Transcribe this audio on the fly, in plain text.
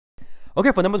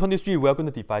Okay, for number 23, we're going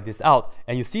to divide this out.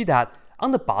 And you see that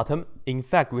on the bottom, in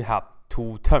fact, we have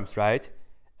two terms, right?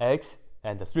 X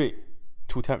and the 3,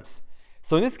 two terms.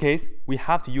 So in this case, we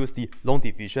have to use the long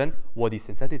division or the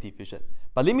synthetic division.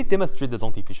 But let me demonstrate the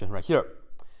long division right here.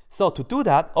 So to do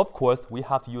that, of course, we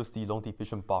have to use the long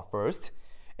division bar first.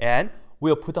 And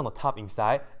we'll put on the top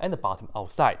inside and the bottom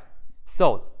outside.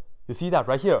 So you see that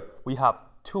right here, we have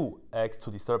 2x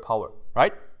to the third power,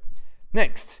 right?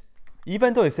 Next,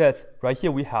 even though it says right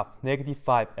here we have negative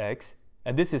 5x,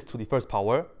 and this is to the first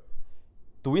power,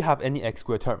 do we have any x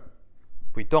squared term?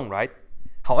 We don't, right?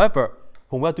 However,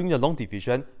 when we're doing the long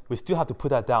division, we still have to put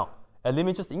that down. And let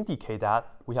me just indicate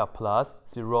that we have plus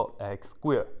 0x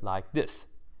squared like this.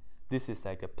 This is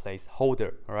like a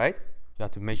placeholder, all right? You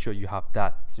have to make sure you have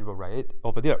that 0 right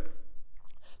over there,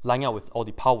 line out with all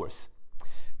the powers.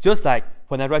 Just like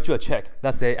when I write you a check,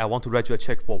 let's say I want to write you a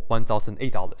check for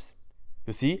 $1,008.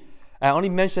 You see, I only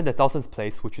mentioned the thousands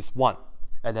place, which is 1,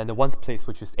 and then the ones place,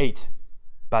 which is 8.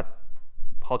 But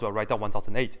how do I write down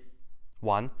 1008?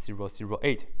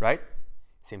 1008, right?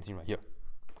 Same thing right here.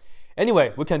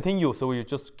 Anyway, we continue, so we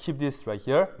just keep this right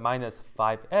here, minus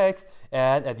 5x,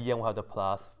 and at the end we have the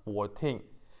plus 14.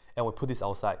 And we put this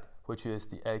outside, which is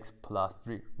the x plus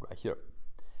 3 right here.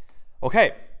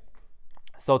 Okay,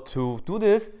 so to do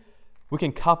this, we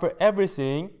can cover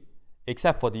everything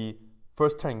except for the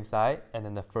first term inside and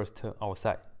then the first term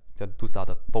outside. So those are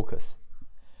the focus.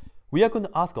 We are going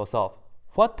to ask ourselves,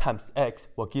 what times x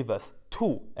will give us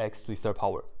 2x to the third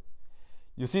power?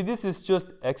 You see, this is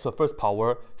just x to the first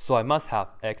power, so I must have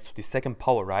x to the second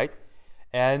power, right?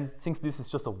 And since this is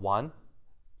just a 1,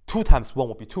 2 times 1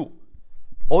 will be 2.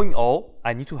 All in all,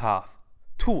 I need to have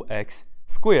 2x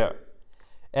squared.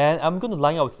 And I'm going to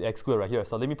line out with the x squared right here.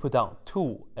 So let me put down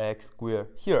 2x squared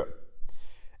here.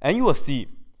 And you will see,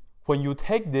 when you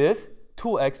take this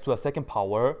 2x to the second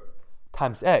power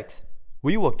times x,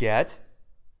 we will get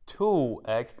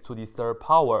 2x to the third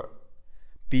power.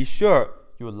 Be sure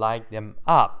you line them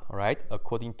up, all right,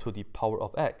 according to the power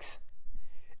of x.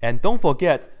 And don't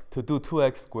forget to do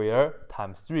 2x squared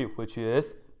times 3, which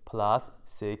is plus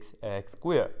 6x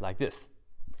squared, like this.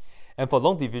 And for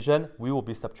long division, we will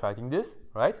be subtracting this,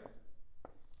 right?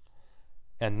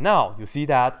 And now you see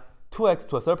that 2x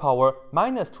to the third power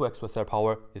minus 2x to the third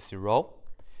power is 0.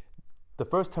 The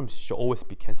first term should always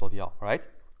be cancelled out, right?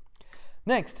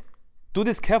 Next, do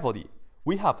this carefully.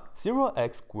 We have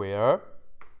 0x squared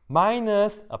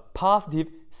minus a positive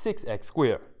 6x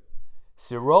squared.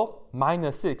 0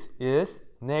 minus 6 is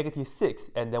negative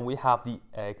 6, and then we have the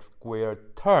x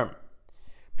squared term.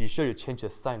 Be sure you change the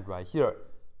sign right here.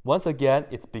 Once again,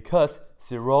 it's because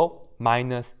 0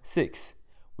 minus 6,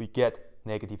 we get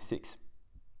negative 6.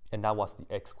 And that was the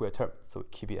x squared term, so we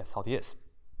keep it as how it is.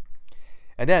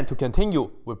 And then to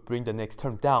continue, we bring the next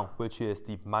term down, which is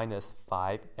the minus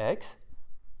 5x,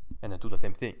 and then do the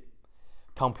same thing.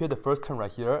 Compare the first term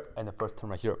right here and the first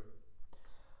term right here.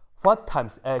 What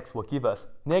times x will give us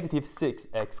negative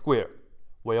 6x squared?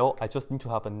 Well, I just need to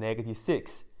have a negative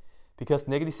 6, because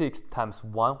negative 6 times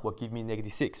 1 will give me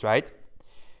negative 6, right?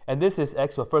 And this is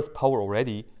x to the first power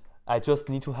already. I just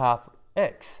need to have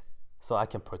x, so I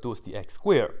can produce the x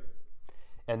squared.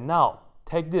 And now,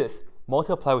 take this,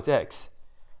 multiply with x.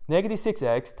 Negative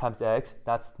 6x times x,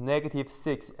 that's negative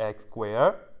 6x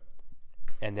squared.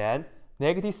 And then,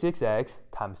 negative 6x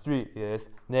times 3 is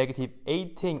negative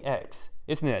 18x,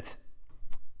 isn't it?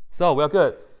 So, we're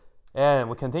good. And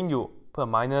we continue, put a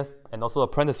minus and also a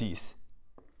parentheses.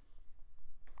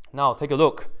 Now, take a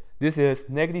look. This is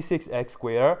negative 6x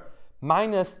squared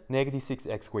minus negative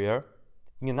 6x squared.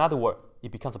 In another word,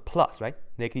 it becomes a plus, right?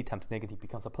 Negative times negative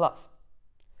becomes a plus.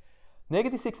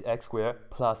 Negative 6x squared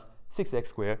plus 6x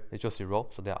squared is just 0,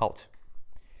 so they're out.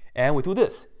 And we do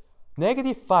this.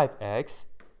 Negative 5x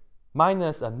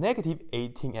minus a negative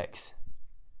 18x,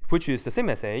 which is the same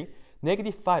as saying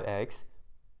negative 5x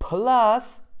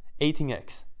plus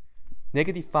 18x.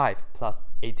 Negative 5 plus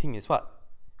 18 is what?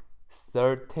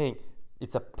 13.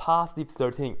 It's a positive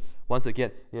 13. Once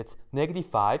again, it's negative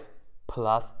 5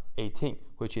 plus 18,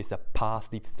 which is a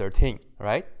positive 13,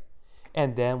 right?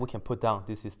 And then we can put down,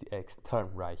 this is the x term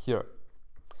right here.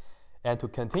 And to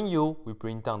continue, we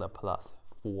bring down the plus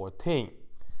 14.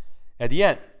 At the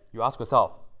end, you ask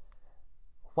yourself,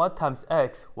 what times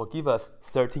x will give us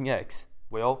 13x?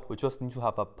 Well, we just need to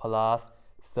have a plus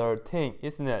 13,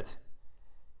 isn't it?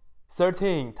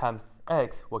 13 times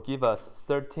x will give us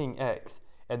 13x.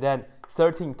 And then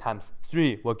 13 times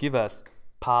 3 will give us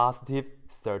positive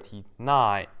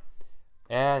 39.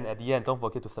 And at the end, don't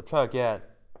forget to subtract again.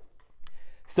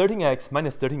 13x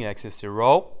minus 13x is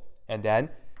 0. And then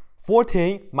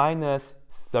 14 minus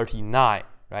 39,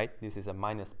 right? This is a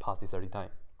minus positive 39.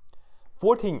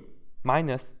 14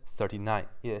 minus 39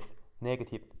 is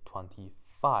negative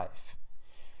 25.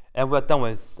 And we're done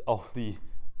with all the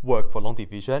work for long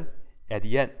division. At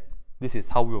the end, this is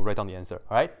how we will write down the answer,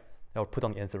 all right? I'll put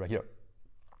down the answer right here.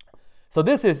 So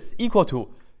this is equal to,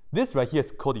 this right here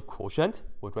is called the quotient.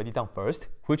 We'll write it down first,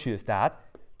 which is that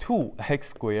 2x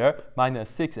squared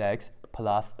minus 6x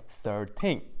plus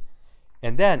 13.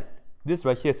 And then this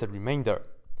right here is the remainder.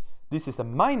 This is a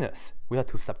minus. We have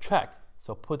to subtract.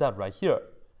 So put that right here.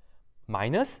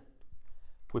 Minus,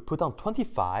 we put down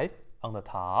 25 on the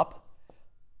top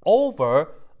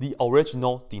over the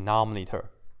original denominator,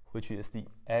 which is the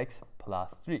x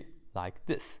plus 3, like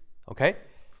this, okay?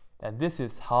 And this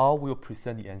is how we'll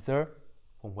present the answer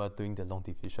when we're doing the long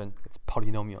division. It's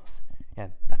polynomials.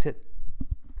 And that's it.